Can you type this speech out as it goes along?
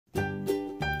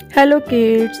Hello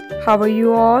kids, how are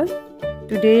you all?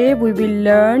 Today we will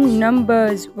learn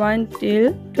numbers 1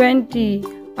 till 20.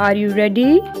 Are you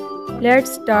ready?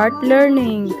 Let's start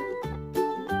learning.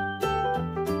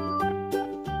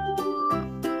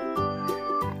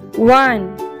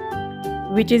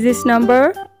 1. Which is this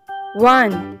number?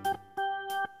 1.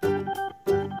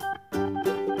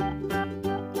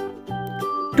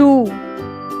 2.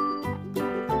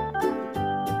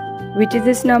 Which is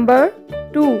this number?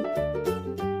 2.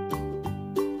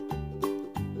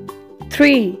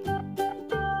 3.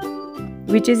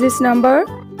 Which is this number?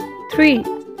 3.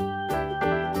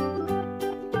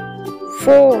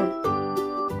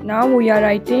 4. Now we are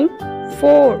writing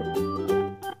 4.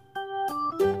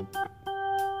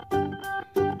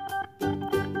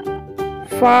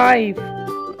 5.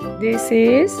 This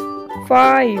is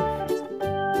 5.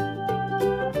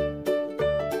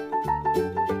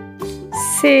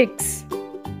 6.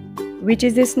 Which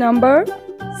is this number?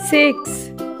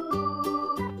 6.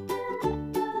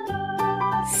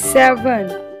 7.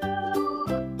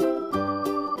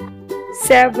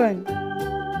 7.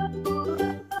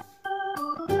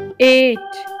 8.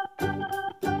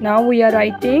 Now we are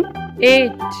writing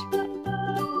 8.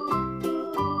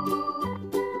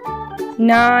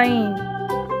 9.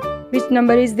 Which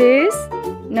number is this?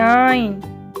 9.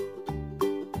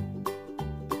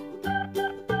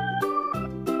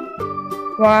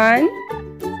 1,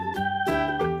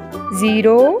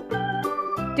 0,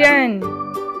 10.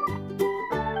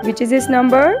 Which is this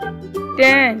number?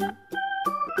 10.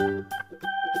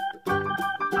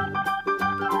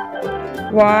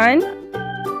 1,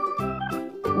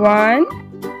 1,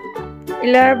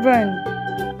 11.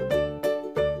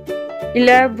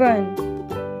 11.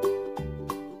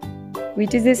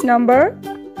 Which is this number?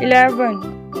 11.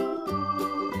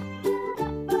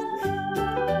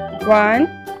 1,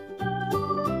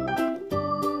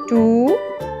 2,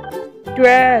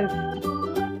 12.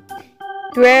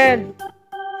 12.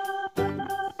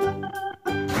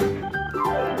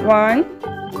 1,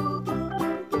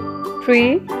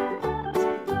 3,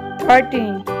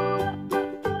 13.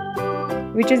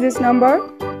 Which is this number?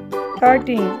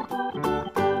 13.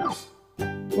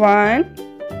 1,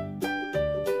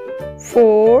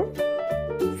 4,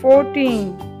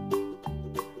 14.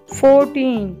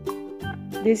 14.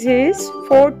 This is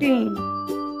 14.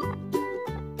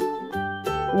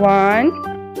 1,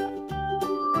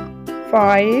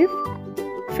 5,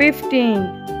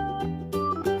 15.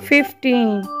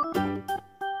 15.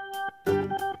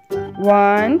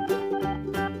 1,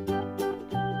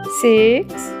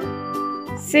 6,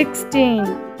 16.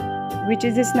 Which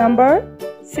is this number?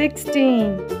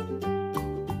 16.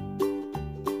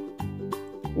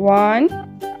 1,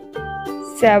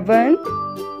 7,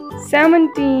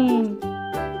 17.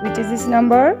 Which is this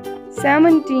number?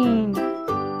 17.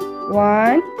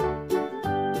 1,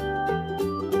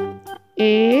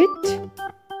 8,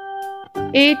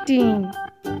 18.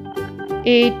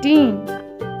 18.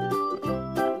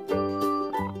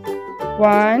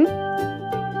 1,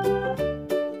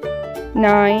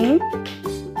 9,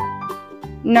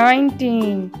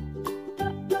 19.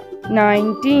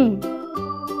 19.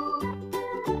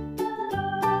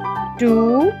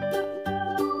 2,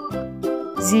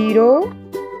 0,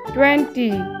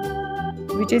 20.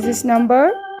 Which is this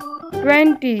number?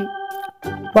 20.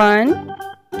 1,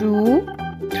 2,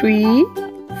 3,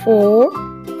 4,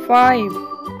 5,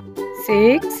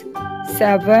 6,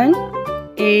 7,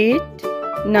 8,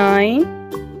 9,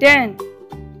 10,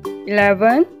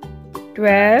 11,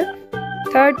 12,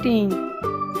 13,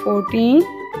 14,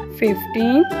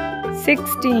 15,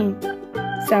 16,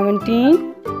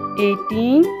 17,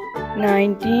 18,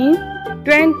 19,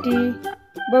 20.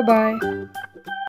 Bye-bye.